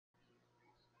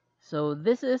So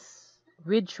this is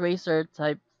Ridge Racer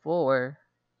Type 4.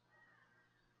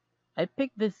 I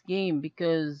picked this game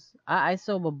because I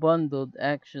saw a bundled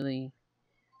actually,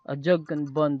 a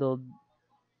Jogcon bundled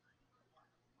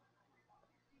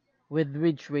with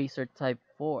Ridge Racer Type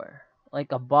 4,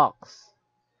 like a box.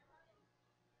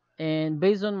 And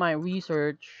based on my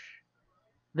research,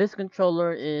 this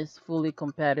controller is fully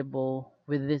compatible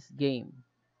with this game.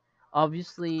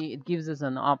 Obviously, it gives us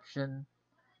an option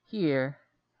here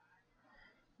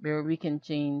where we can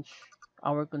change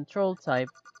our control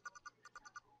type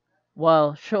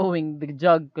while showing the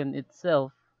Jogcon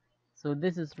itself. So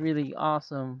this is really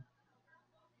awesome.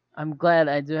 I'm glad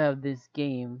I do have this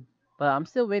game, but I'm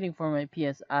still waiting for my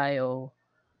PSIO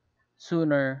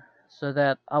sooner so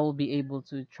that I will be able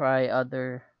to try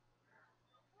other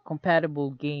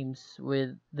compatible games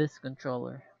with this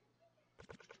controller.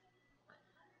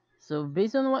 So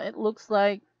based on what it looks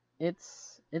like,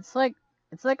 it's like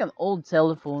it's like an old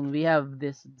telephone. We have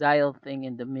this dial thing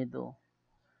in the middle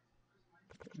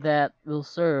that will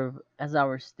serve as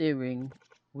our steering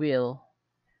wheel.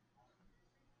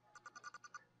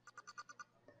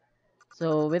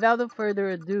 So without further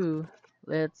ado,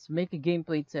 let's make a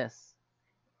gameplay test.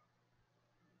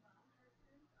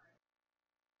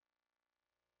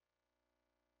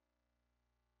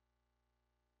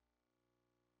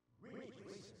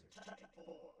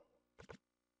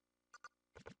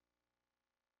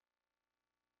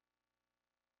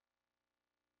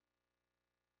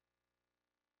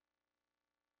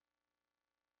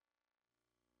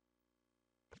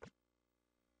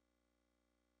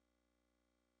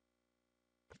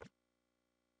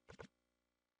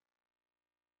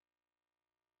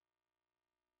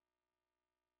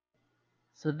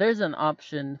 So there's an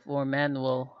option for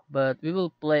manual, but we will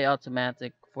play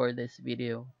automatic for this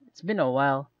video. It's been a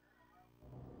while.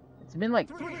 It's been like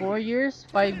 4 years,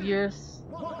 5 years.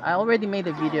 I already made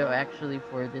a video actually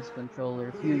for this controller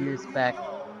a few years back,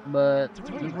 but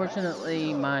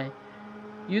unfortunately my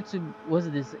YouTube was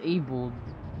disabled.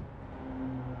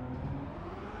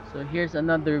 So here's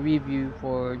another review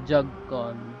for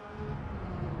Jogcon.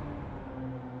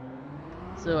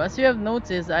 So as you have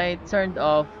noticed, I turned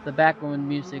off the background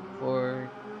music for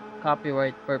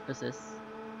copyright purposes.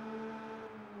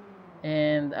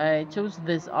 And I chose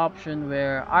this option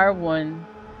where R1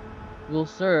 will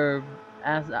serve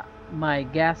as my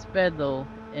gas pedal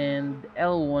and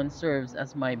L1 serves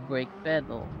as my brake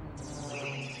pedal.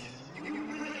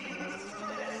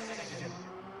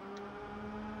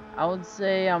 I would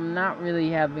say I'm not really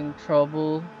having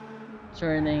trouble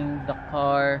turning the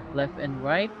car left and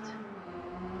right.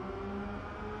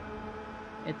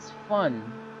 It's fun.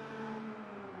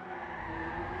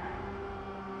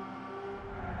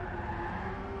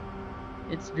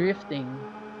 It's drifting.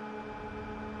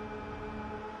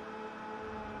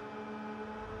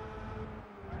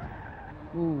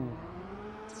 Ooh.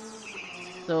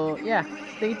 So yeah,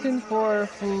 stay tuned for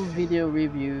full video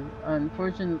review.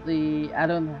 Unfortunately, I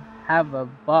don't have a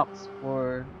box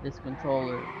for this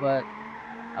controller, but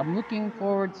I'm looking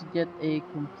forward to get a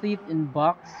complete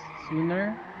in-box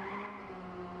sooner.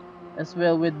 As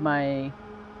well with my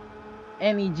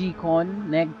neGcon,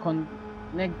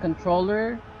 neg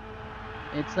controller.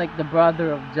 It's like the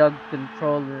brother of Jug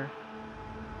controller.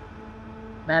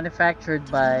 Manufactured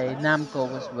by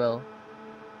Namco as well.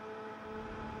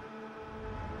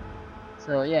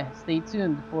 So yeah, stay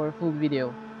tuned for a full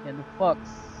video. And the Fox.